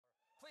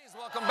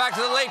Welcome back to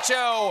The Late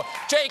Show.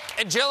 Jake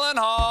and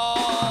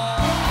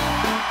Gyllenhaal.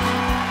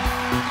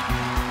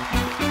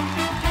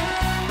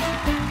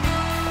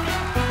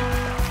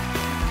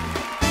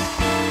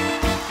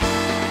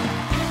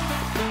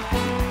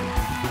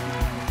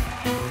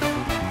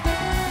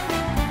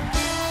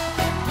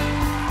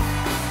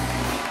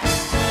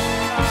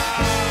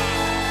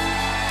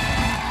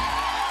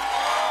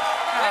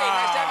 Hey,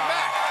 nice to have you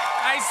back.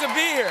 Nice to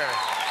be here.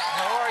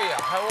 How are you?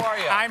 How are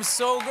you? I'm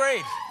so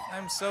great.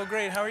 I'm so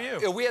great. How are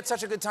you? We had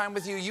such a good time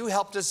with you. You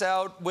helped us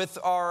out with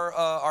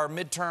our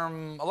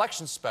midterm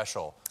election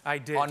special. I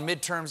did. On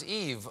midterms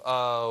eve,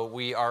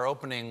 our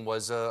opening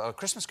was a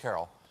Christmas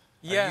Carol.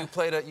 Yeah. You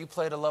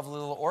played a lovely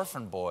little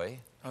orphan boy.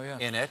 Oh, yeah.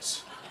 In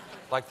it,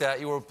 like that.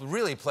 You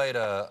really played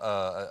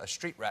a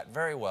street rat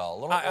very well. A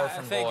little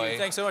orphan boy. Thank you.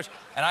 Thanks so much.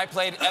 And I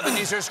played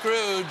Ebenezer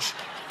Scrooge,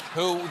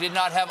 who did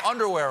not have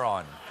underwear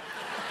on.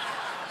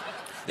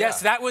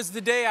 Yes, Yeah. that was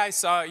the day I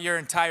saw your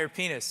entire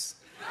penis.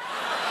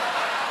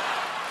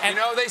 And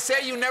you know, they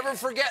say you never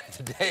forget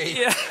the day.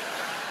 Yeah.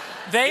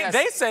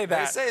 They say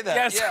that. They say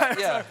that. Yes.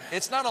 Yeah.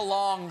 It's not a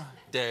long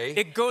day.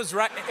 It goes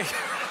right.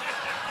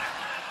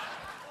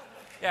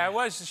 Yeah, it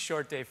was a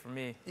short day for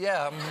me.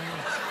 Yeah.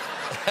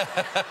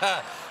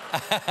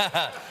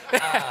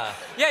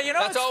 Yeah, you know.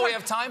 That's all we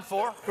have time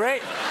for.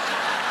 Great.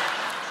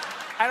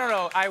 I don't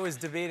know. I was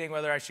debating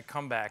whether I should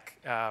come back.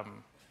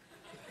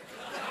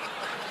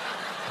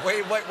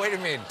 Wait a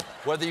minute.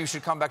 Whether you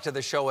should come back to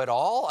the show at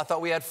all? I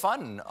thought we had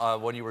fun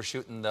when you were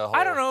shooting the whole...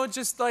 I don't know,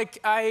 just like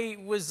I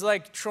was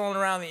like trolling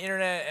around the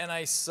internet and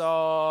I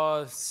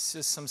saw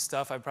just some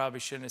stuff I probably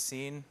shouldn't have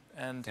seen.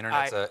 And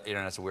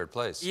Internet's a weird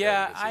place.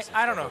 Yeah, you can see some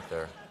I don't stuff know. up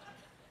there.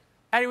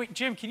 Anyway,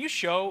 Jim, can you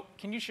show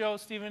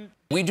Stephen?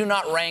 We do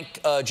not rank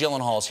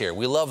Gyllenhaals here.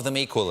 We love them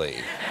equally.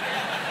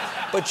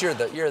 But you're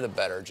the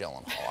better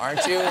Gyllenhaal,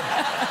 aren't you?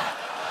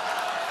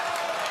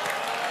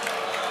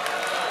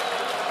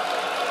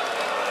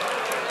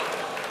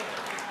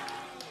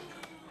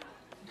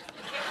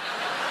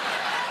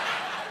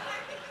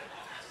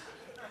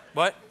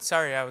 What?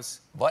 Sorry, I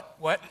was... What?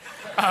 What?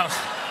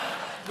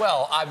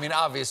 Well, I mean,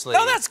 obviously...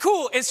 No, that's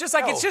cool. It's just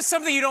like, No. it's just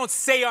something you don't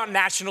say on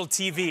national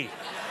TV.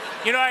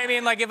 You know what I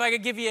mean? Like, if I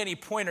could give you any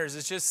pointers,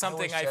 it's just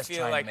something I feel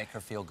trying like... to make her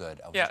feel good.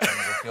 I was Yeah. trying to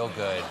make her feel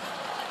good.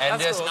 And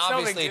That's just cool. It's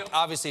no big deal.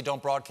 obviously,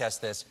 don't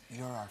broadcast this.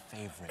 You're our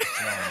favorite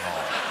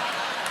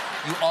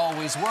Gyllenhaal. You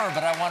always were,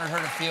 but I wanted her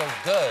to feel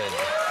good.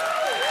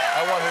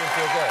 I want her to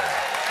feel good.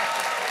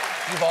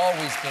 You've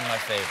always been my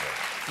favorite.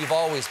 You've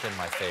always been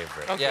my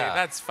favorite. Okay, yeah.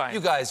 that's fine.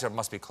 You guys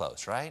must be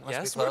close, right? Must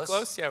Yes, be close. we're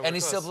close. Yeah, we're Any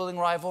close. sibling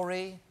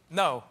rivalry?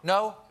 No.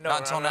 No? No,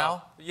 Not until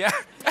now? Yeah.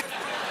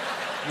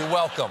 You're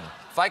welcome.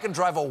 If I can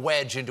drive a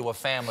wedge into a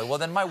family, well,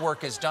 then my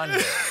work is done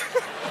here.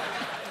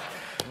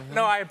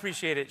 No, I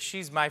appreciate it.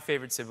 She's my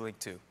favorite sibling,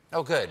 too.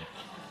 Oh, good.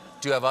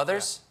 Do you have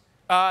others?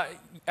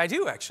 I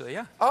do, actually,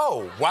 yeah.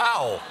 Oh,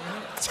 wow.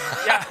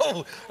 Yeah.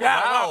 Oh, Yeah,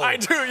 wow. well, I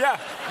do, yeah.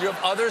 You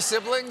have other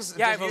siblings?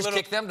 Yeah, I Did have you a just little-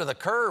 kick them to the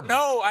curb?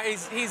 No,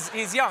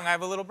 he's young. I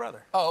have a little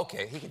brother. Oh,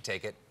 okay. He can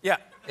take it. Yeah.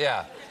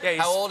 Yeah.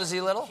 Yeah, How old is he,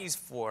 little? He's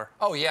 4.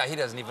 Oh, yeah. He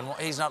doesn't even.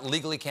 He's not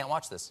legally can't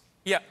watch this.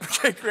 Yeah.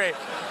 Okay, great.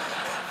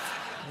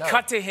 No.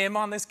 Cut to him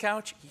on this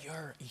couch.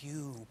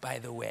 You, by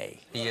the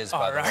way. He is,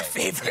 by the way. Our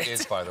favorite. He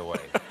is, by the way.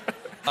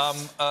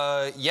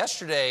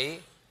 Yesterday,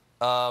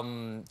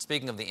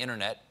 speaking of the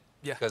internet,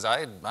 Yeah. because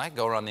I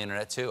go around the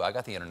internet too. I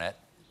got the internet.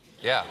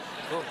 Yeah.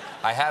 Cool.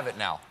 I have it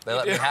now. They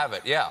let me have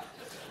it. Yeah.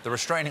 The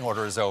restraining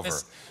order is over.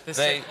 The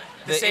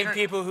same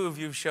people who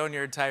you've shown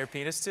your entire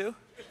penis to?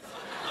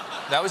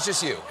 That was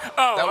just you.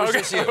 Oh, that was okay.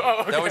 just you.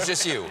 Oh, okay. That was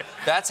just you.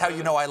 That's how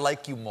you know I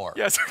like you more.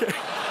 Yes, okay.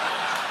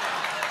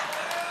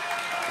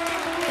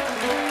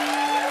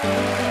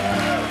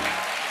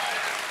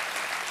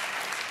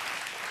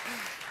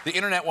 The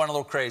internet went a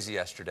little crazy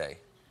yesterday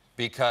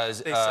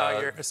because They saw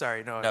your...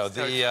 Sorry, no. no,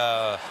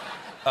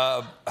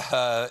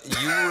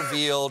 you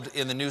revealed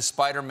in the new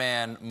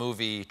Spider-Man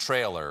movie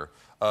trailer,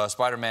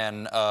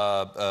 Spider-Man,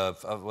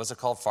 what's it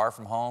called? Far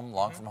From Home?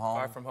 Long From Home?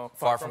 Far From Home.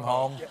 Far From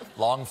Home? Yeah.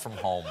 Long From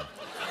Home.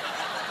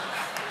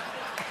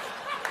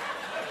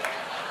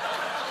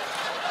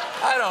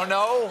 I don't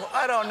know.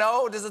 I don't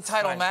know. Does the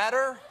title Fine.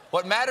 matter?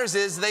 What matters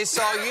is they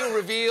saw you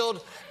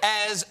revealed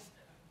as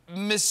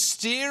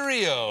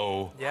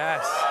Mysterio.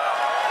 Yes.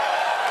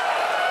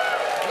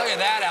 Look at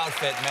that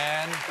outfit,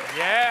 man.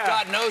 Yeah.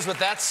 God knows what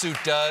that suit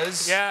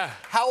does. Yeah.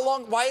 How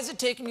long, why is it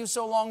taking you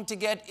so long to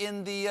get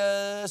in the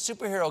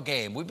superhero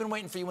game? We've been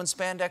waiting for you in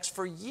spandex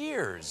for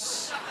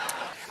years.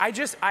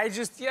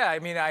 Yeah, I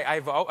mean,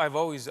 I've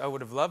always, I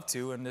would have loved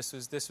to, and this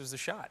was the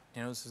shot.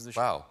 You know, this was the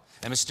shot. Wow.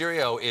 And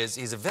Mysterio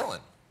he's a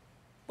villain.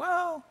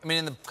 Well. I mean,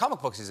 in the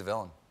comic books, he's a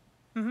villain.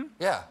 Mm-hmm.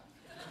 Yeah.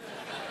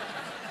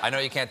 I know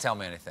you can't tell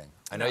me anything.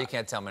 I know you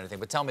can't tell me anything,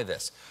 but tell me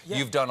this. Yeah.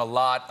 You've done a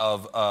lot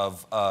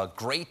of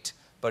great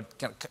but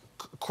kind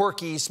of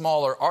quirky,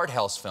 smaller art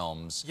house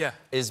films. Yeah.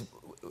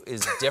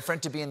 is it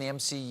different to be in the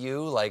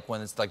MCU? Like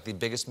when it's like the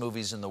biggest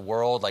movies in the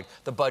world, like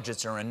the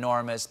budgets are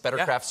enormous, better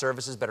craft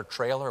services, better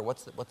trailer.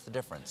 What's the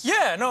difference?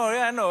 Yeah,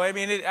 no. I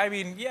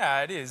mean,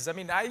 yeah, it is. I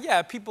mean,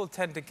 people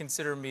tend to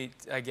consider me.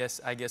 I guess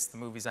the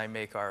movies I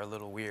make are a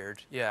little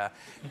weird. Yeah,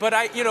 but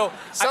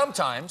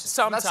sometimes.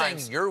 I'm not saying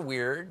you're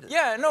weird.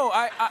 Yeah, no,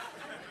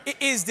 it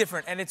is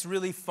different, and it's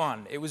really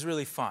fun. It was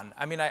really fun.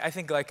 I mean, I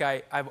think like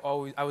I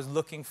was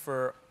looking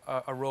for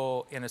a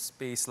role in a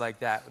space like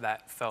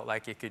that felt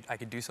like I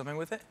could do something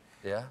with it.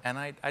 Yeah. And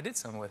I did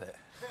something with it.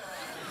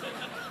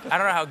 I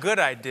don't know how good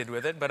I did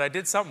with it, but I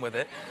did something with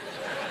it.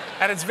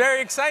 And it's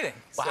very exciting.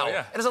 Wow. So,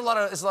 yeah. And there's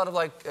a lot of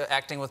like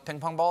acting with ping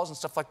pong balls and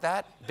stuff like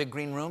that. Big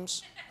green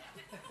rooms.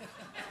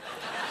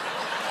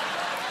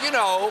 You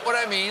know what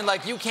I mean?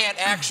 Like you can't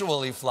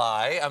actually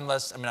fly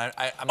unless I'm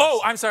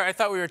sorry. I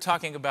thought we were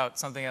talking about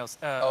something else.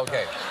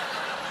 Okay.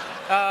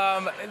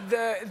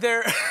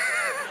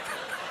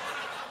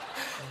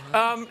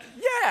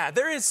 Yeah,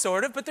 there is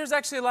sort of, but there's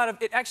actually a lot of.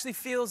 It actually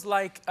feels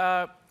like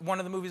one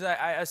of the movies.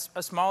 A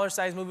smaller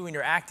size movie when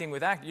you're acting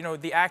with You know,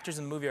 the actors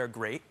in the movie are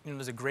great. You know,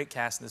 there's a great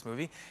cast in this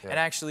movie, and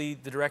actually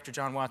the director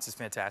John Watts is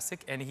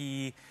fantastic, and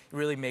he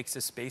really makes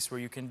a space where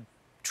you can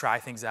try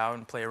things out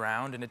and play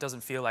around, and it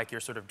doesn't feel like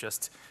you're sort of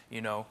just, you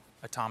know,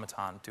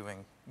 automaton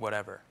doing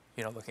whatever,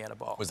 you know, looking at a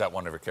ball. Was that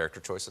one of your character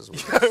choices?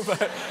 Just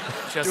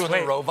doing wait.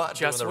 the robot?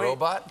 Just doing wait. the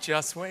robot?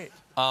 Just wait.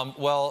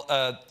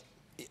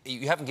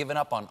 You haven't given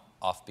up on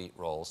offbeat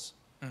roles.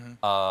 Mm-hmm.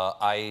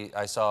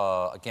 I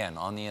saw, again,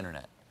 on the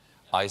internet,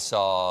 I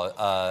saw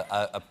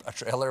a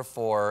trailer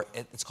for,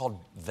 it's called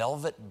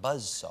Velvet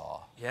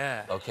Buzzsaw.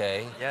 Yeah.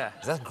 Okay? Yeah.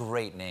 That's a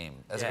great name.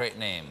 That's a great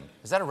name.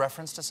 Is that a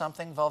reference to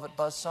something, Velvet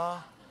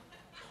Buzzsaw?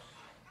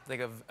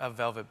 Like a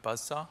velvet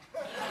buzzsaw?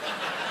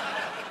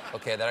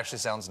 Okay, that actually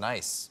sounds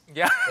nice.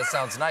 Yeah. That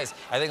sounds nice.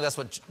 I think that's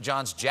what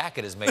John's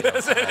jacket is made of.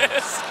 Yes, it is.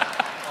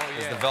 Oh, yeah.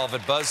 Is the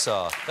Velvet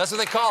Buzzsaw. That's what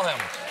they call him.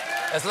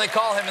 That's what they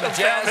call him in the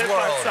jazz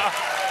world. Buzzsaw.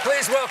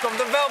 Please welcome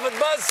the Velvet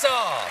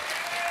Buzzsaw.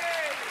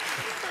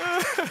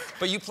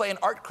 But you play an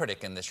art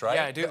critic in this, right?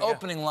 Yeah, I do. The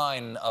opening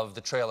line of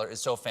the trailer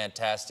is so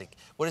fantastic.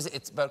 What is it?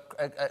 It's about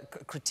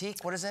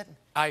critique. What is it?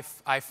 I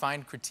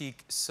find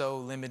critique so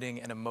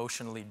limiting and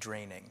emotionally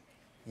draining.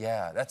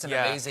 Yeah, that's an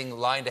amazing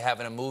line to have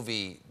in a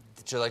movie.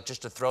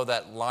 Just to throw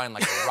that line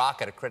like a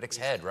rock at a critic's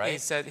head, right?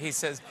 He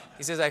says,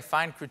 I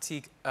find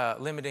critique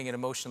limiting and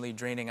emotionally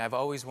draining. I've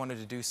always wanted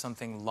to do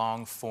something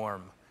long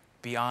form,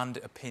 beyond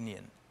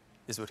opinion,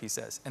 is what he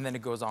says. And then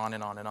it goes on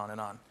and on and on and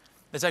on.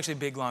 It's actually a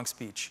big, long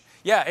speech.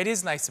 Yeah, it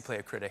is nice to play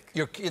a critic.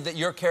 Your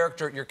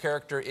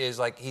character is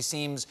like, he's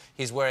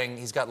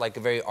got like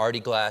very arty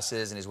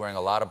glasses and he's wearing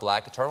a lot of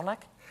black. A turtleneck?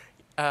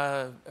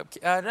 No, the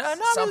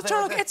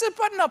turtleneck. It's a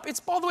button-up.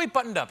 It's all the way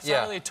buttoned up. It's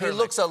not really a turtleneck. He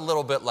looks a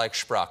little bit like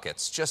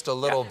Sprockets, just a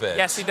little bit.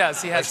 Yes, he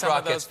does. He has some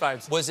of those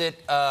vibes. Was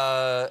it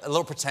a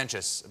little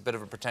pretentious, a bit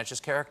of a pretentious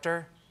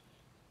character?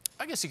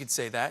 I guess you could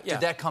say that, yeah.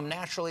 Did that come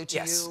naturally to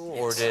you? Yes.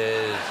 Or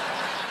did...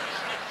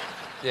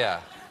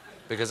 Yeah,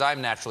 because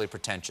I'm naturally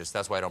pretentious.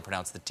 That's why I don't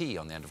pronounce the T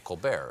on the end of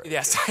Colbert.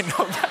 Yes, I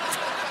know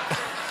that.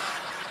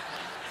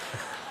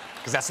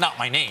 Because that's not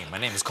my name. My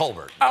name is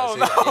Colbert. Oh,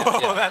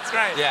 no, that's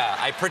right. Yeah,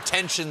 I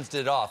pretensioned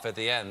it off at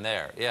the end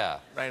there. Yeah.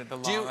 Right at the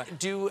long.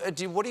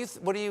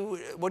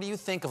 What do you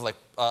think of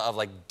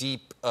like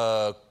deep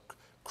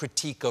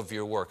critique of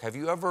your work? Have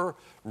you ever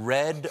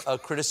read a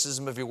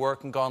criticism of your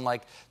work and gone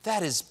like,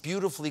 that is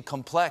beautifully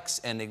complex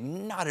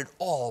and not at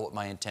all what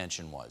my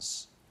intention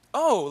was?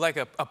 Oh, like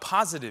a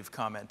positive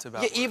comment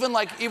about. Yeah, even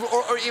like even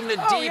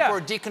a deep or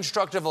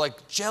deconstructive,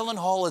 like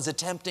Gyllenhaal is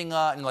attempting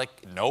and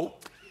like,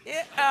 nope.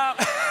 Yeah,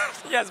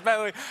 yes, by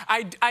the way,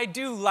 I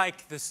do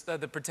like this,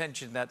 the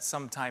pretension that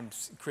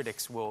sometimes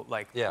critics will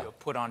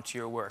put onto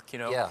your work, you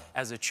know,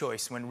 as a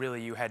choice when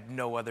really you had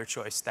no other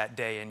choice that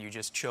day and you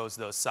just chose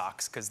those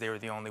socks because they were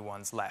the only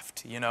ones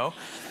left, you know?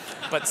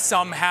 But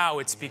somehow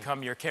it's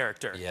become your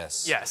character.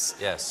 Yes. Yes.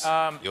 Yes.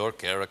 Your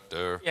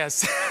character.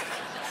 Yes.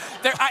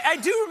 I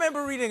do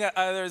remember reading,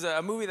 there was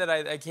a movie that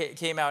I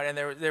came out and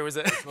there was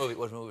a... What movie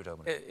are we talking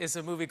about? It's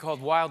a movie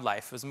called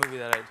Wildlife. It was a movie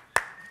that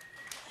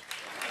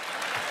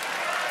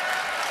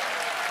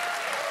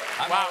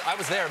I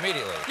was there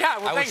immediately. Yeah,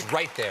 well, I was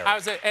right there.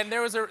 And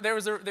there was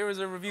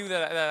a review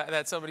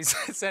that somebody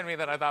sent me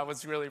that I thought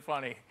was really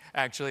funny.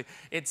 Actually,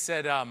 it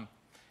said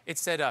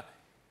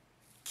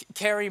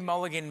Carey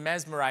Mulligan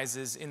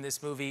mesmerizes in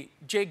this movie.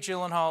 Jake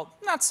Gyllenhaal,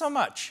 not so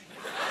much.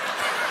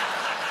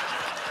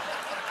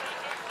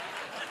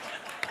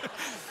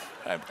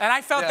 And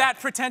I felt that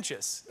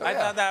pretentious. I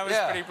thought that was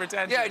pretty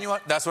pretentious. Yeah, and you know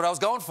what? That's what I was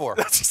going for.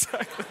 That's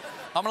exactly.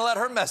 I'm gonna let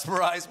her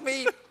mesmerize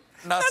me.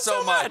 Not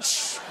so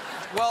much.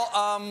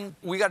 Well,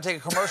 we got to take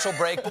a commercial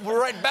break, but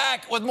we're right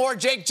back with more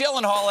Jake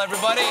Gyllenhaal,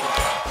 everybody.